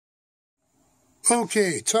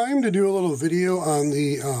Okay, time to do a little video on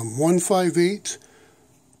the 158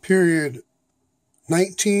 period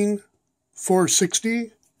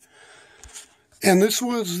 19460. And this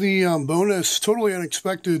was the bonus, totally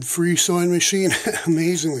unexpected free sewing machine.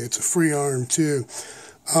 Amazingly, it's a free arm too.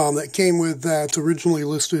 That came with that originally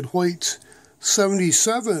listed white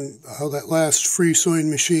 77, that last free sewing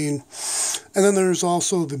machine. And then there's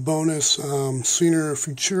also the bonus Senior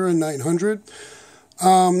Futura 900.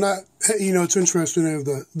 It's interesting. I have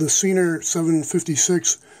the Senior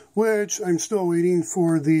 756, which I'm still waiting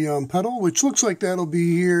for the pedal, which looks like that'll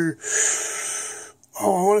be here.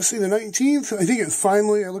 Oh, I want to say the 19th. I think it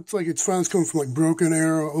looks like it's finally coming from like Broken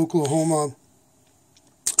Arrow, Oklahoma.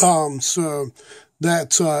 So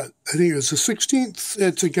that's, I think it was the 16th.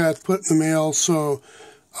 It got put in the mail, so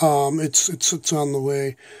it's on the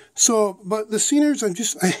way. So, but the Seniors, I'm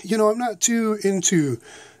not too into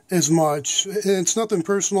as much. It's nothing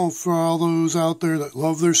personal for all those out there that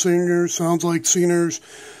love their Seniors. Sounds like Seniors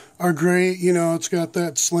are great. It's got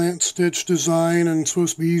that slant stitch design and it's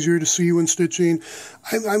supposed to be easier to see when stitching.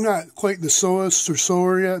 I'm not quite the sewist or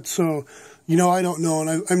sewer yet, so, I don't know.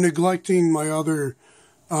 And I'm neglecting my other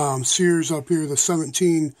Sears up here, the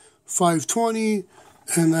 17520,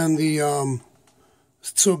 and then the,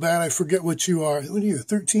 so bad I forget what you are. What are you,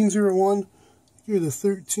 1301? You're the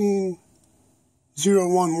 13011.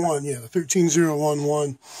 Yeah, the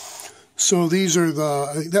 13011. So these are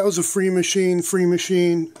that was a free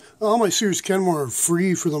machine. All my Sears Kenmore are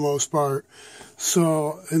free for the most part.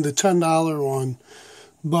 So, and the $10 one.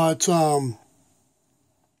 But,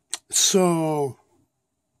 so,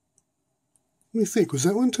 let me think, was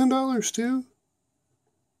that one $10 too?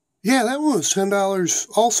 Yeah, that one was $10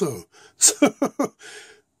 also. So,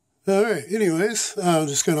 alright, anyways,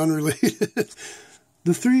 just kind of unrelated.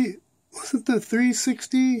 Was it the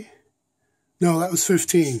 360? No, that was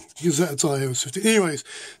 15, because that's all I had was 15. Anyways,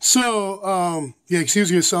 so, yeah, because he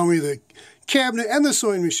was going to sell me the cabinet and the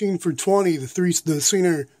sewing machine for 20, the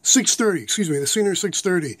Senior 630, the Senior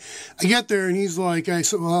 630. I get there, and he's like, I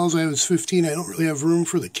said, well, as I was 15, I don't really have room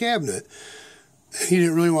for the cabinet. And he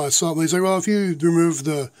didn't really want to sell me. He's like, well, if you remove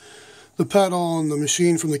the pedal and the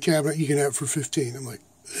machine from the cabinet, you can have it for 15. I'm like,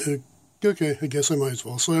 okay, I guess I might as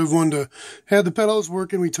well. So I have one to have the pedals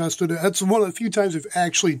working. We tested it. That's one of the few times I've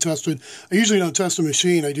actually tested. I usually don't test a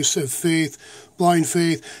machine. I just have faith, blind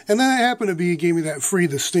faith. And then it happened to be, he gave me that free,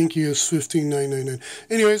 the stinkiest $15.999.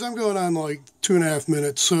 Anyways, I'm going on like 2.5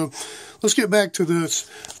 minutes. So let's get back to this.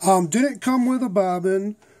 Didn't come with a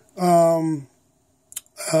bobbin,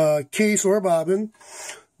 case or bobbin.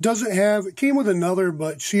 It came with another,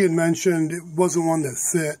 but she had mentioned it wasn't one that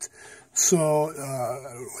fit. So, I don't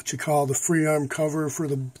know what you call the free arm cover for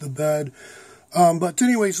the bed. But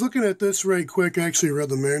anyways, looking at this right quick, I actually read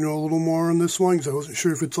the manual a little more on this one, because I wasn't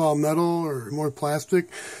sure if it's all metal or more plastic.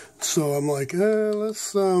 So I'm like,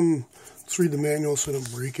 let's read the manual so I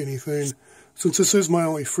don't break anything, since this is my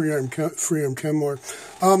only free arm Kenmore.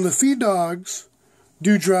 The feed dogs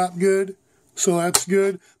do drop good, so that's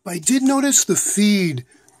good. But I did notice the feed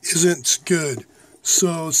isn't good.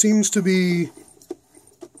 So it seems to be,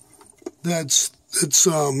 it's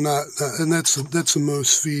not, and that's the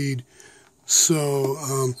most feed. So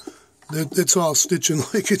it's all stitching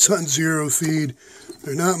like it's on 0 feed,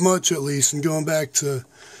 or not much at least. And going back to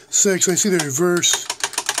 6, I see the reverse.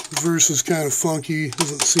 Reverse is kind of funky.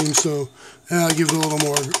 Doesn't seem so. I'll give it a little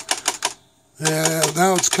more. Yeah,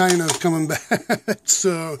 now it's kind of coming back.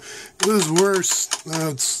 So it was worse.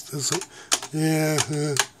 Now yeah,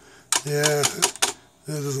 that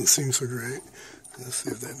doesn't seem so great. Let's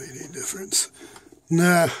see if that made any difference.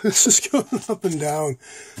 Nah, it's just going up and down.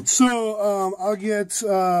 So, I'll get,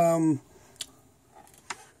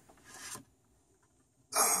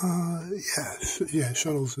 yeah,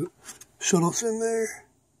 shuttles in there.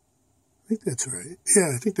 I think that's right.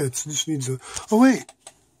 Yeah, I think that's, just needs a, oh wait,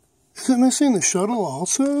 is it missing the shuttle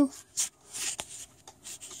also?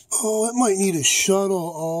 Oh, it might need a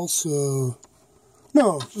shuttle also.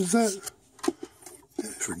 No, is that, I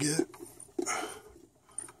forget.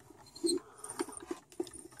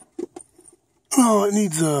 Oh, it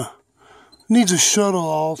needs a shuttle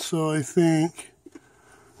also, I think.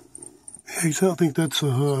 I don't think that's a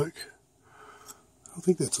hook. I don't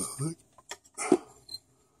think that's a hook.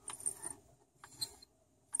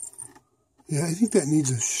 Yeah, I think that needs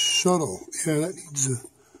a shuttle. Yeah, that needs a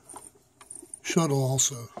shuttle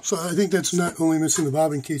also. So I think that's not only missing the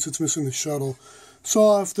bobbin case, it's missing the shuttle. So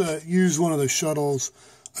I'll have to use one of the shuttles.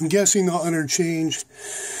 I'm guessing they'll interchange.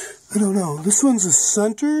 I don't know. This one's a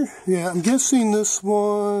center. Yeah, I'm guessing this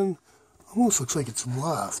one almost looks like it's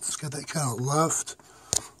left. It's got that kind of left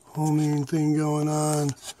homing thing going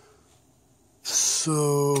on.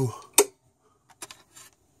 So,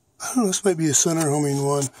 I don't know, this might be a center homing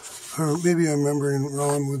one, or maybe I'm remembering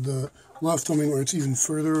wrong with the left homing where it's even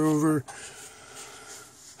further over.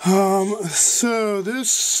 So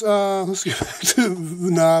this, let's get back to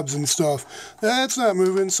knobs and stuff. That's not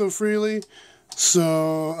moving so freely.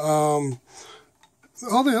 So,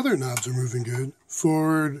 all the other knobs are moving good.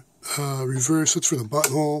 Forward, reverse, that's for the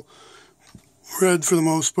buttonhole. Red for the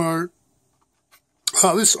most part.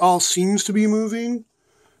 This all seems to be moving.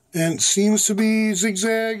 And it seems to be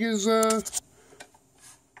zigzag is, there.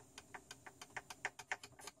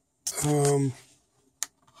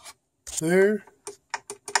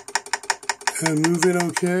 And moving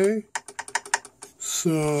okay.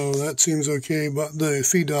 So that seems okay, but the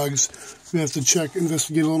feed dogs, we have to check,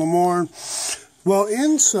 investigate a little more. Well,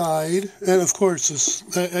 inside, and of course, this,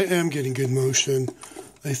 I am getting good motion.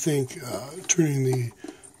 I think turning the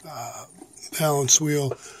balance wheel,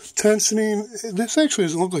 tensioning. This actually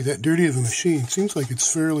doesn't look like that dirty of a machine. Seems like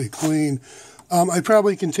it's fairly clean. I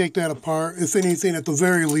probably can take that apart. If anything, at the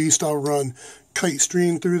very least, I'll run kite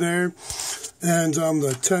string through there. And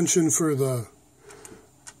the tension for the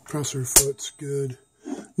presser foot's good.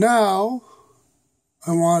 Now,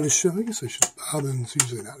 I wanted to show, I guess I should, bobbin's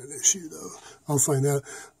usually not an issue though. I'll find out.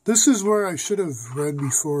 This is where I should have read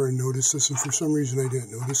before and noticed this, and for some reason I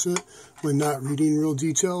didn't notice it when not reading real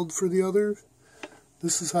detailed for the other.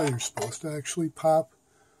 This is how you're supposed to actually pop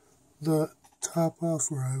the top off,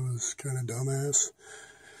 where I was kind of dumbass.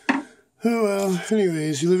 Oh well,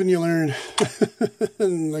 anyways, you live and you learn.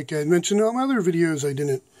 And like I mentioned in all my other videos, I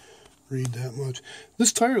didn't read that much.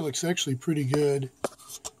 This tire looks actually pretty good,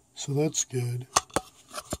 so that's good.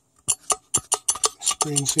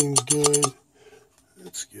 Spring seems good.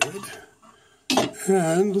 That's good.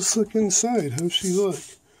 And let's look inside. How's she look?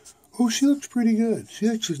 Oh, she looks pretty good. She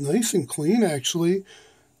actually nice and clean, actually.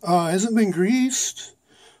 Hasn't been greased.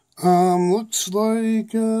 Looks like,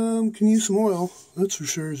 can use some oil. That's for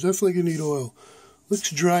sure. It's definitely gonna need oil. Looks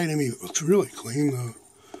dry to me. It looks really clean, though.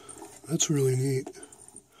 That's really neat.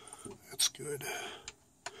 That's good.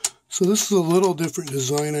 So this is a little different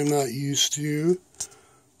design I'm not used to.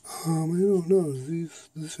 I don't know. Does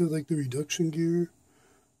this have like the reduction gear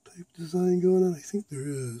type design going on? I think there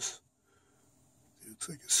is. It's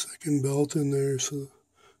like a second belt in there, so a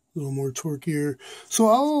little more torqueier. So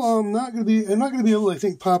I'm not gonna be able to, I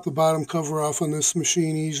think, pop the bottom cover off on this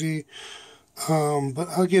machine easy. But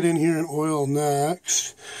I'll get in here and oil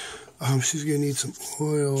next. She's gonna need some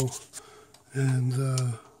oil, and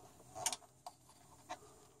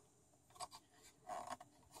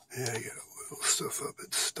yeah, I gotta oil stuff up.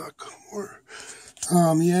 It's stuck more.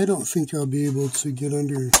 Yeah, I don't think I'll be able to get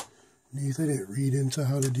underneath. I didn't read into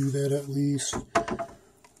how to do that at least.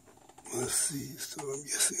 Let's see. So I'm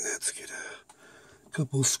guessing that's get a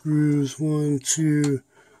couple screws. 1, 2.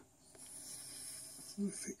 I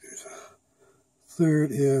think there's a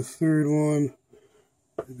third. Yeah, third one.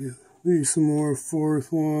 Maybe some more.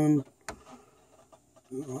 Fourth one.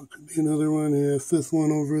 Oh, could be another one. Yeah, fifth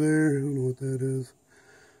one over there. I don't know what that is.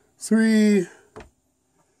 3,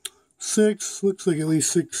 6. Looks like at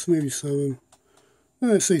least 6, maybe 7.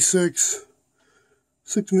 I say 6.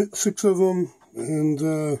 6 of them.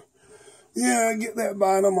 And yeah, get that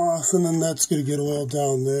bottom off, and then that's going to get oiled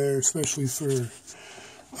down there, especially for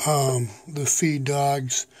the feed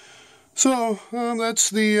dogs. So that's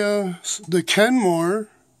the Kenmore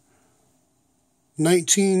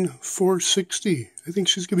 19460. I think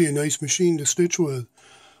she's going to be a nice machine to stitch with.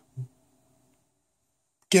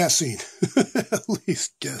 Guessing, at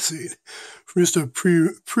least guessing, for just a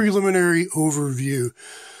preliminary overview.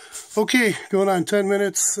 Okay, going on 10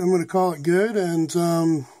 minutes. I'm going to call it good, and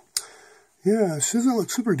yeah, she doesn't look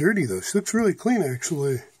super dirty though. She looks really clean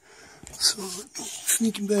actually. So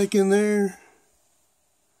sneaking back in there,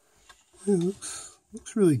 yeah,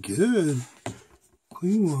 looks really good,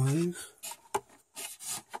 clean wise.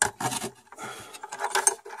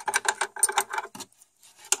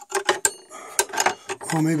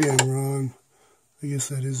 Oh, maybe I'm wrong. I guess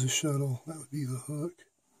that is a shuttle. That would be the hook.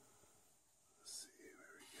 Let's see, there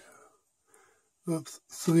we go. Oops.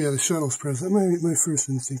 So yeah, the shuttle's present. My first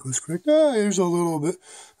instinct was correct. Oh, there's a little bit.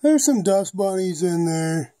 There's some dust bunnies in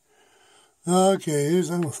there. Okay, I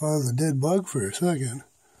almost thought it was a dead bug for a second.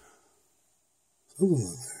 Something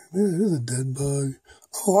in there. Yeah, it is a dead bug.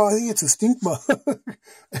 Oh, I think it's a stink bug.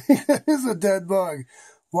 It is a dead bug.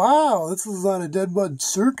 Wow, this is on a dead bug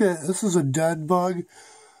circuit. This is a dead bug.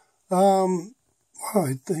 Wow,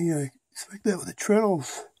 I think I expect that with the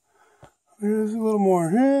treadles. There's a little more.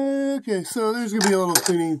 Okay, so there's going to be a little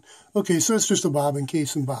cleaning. Okay, so it's just a bobbin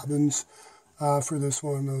case and bobbins for this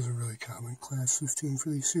one. Those are really common. Class 15 for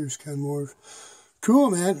these Sears Kenmore.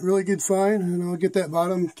 Cool, man. Really good find. And I'll get that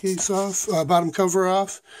bottom case off, bottom cover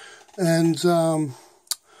off, and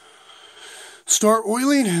start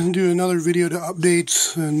oiling and do another video to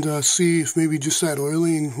update and see if maybe just that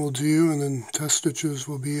oiling will do, and then test stitches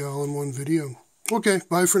will be all in one video. Okay,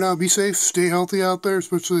 bye for now. Be safe. Stay healthy out there,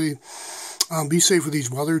 especially be safe with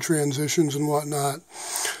these weather transitions and whatnot.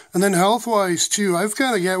 And then health-wise, too, I've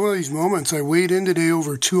kind of got one of these moments. I weighed in today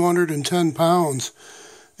over 210 pounds.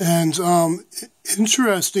 And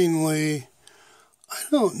interestingly, I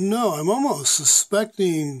don't know, I'm almost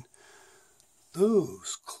suspecting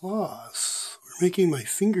those cloths were making my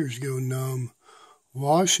fingers go numb,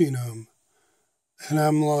 washing them. And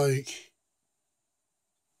I'm like,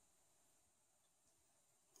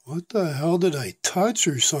 what the hell did I touch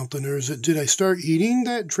or something? Or did I start eating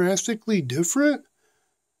that drastically different?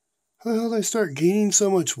 How the hell did I start gaining so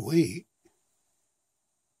much weight?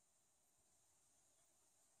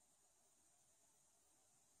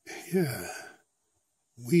 Yeah,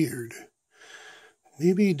 weird.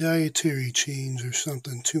 Maybe dietary change or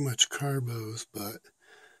something, too much carbos, but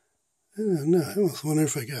I don't know. I almost wonder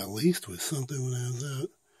if I got laced with something when I was out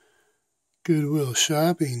Goodwill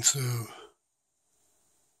shopping, so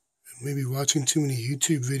maybe watching too many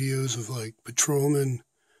YouTube videos of like patrolmen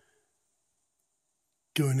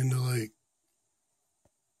going into like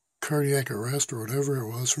cardiac arrest or whatever it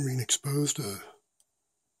was from being exposed to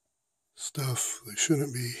stuff they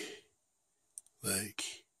shouldn't be. Like,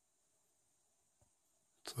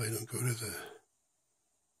 that's why I don't go to the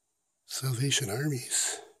Salvation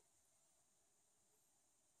Armies.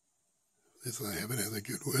 That's why I haven't had the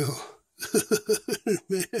Goodwill.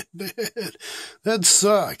 Man, bad. That'd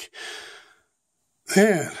suck.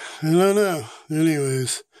 Man, I don't know.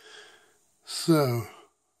 Anyways, so,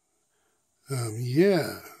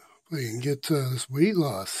 yeah, if I can get this weight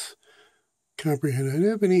loss comprehended.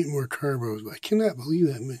 I've been eating more carbos, but I cannot believe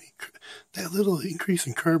that little increase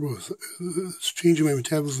in carbos is changing my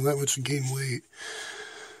metabolism that much to gain weight.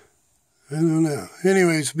 I don't know.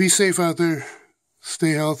 Anyways, be safe out there.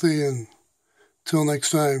 Stay healthy, and till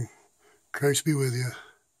next time, Christ be with you.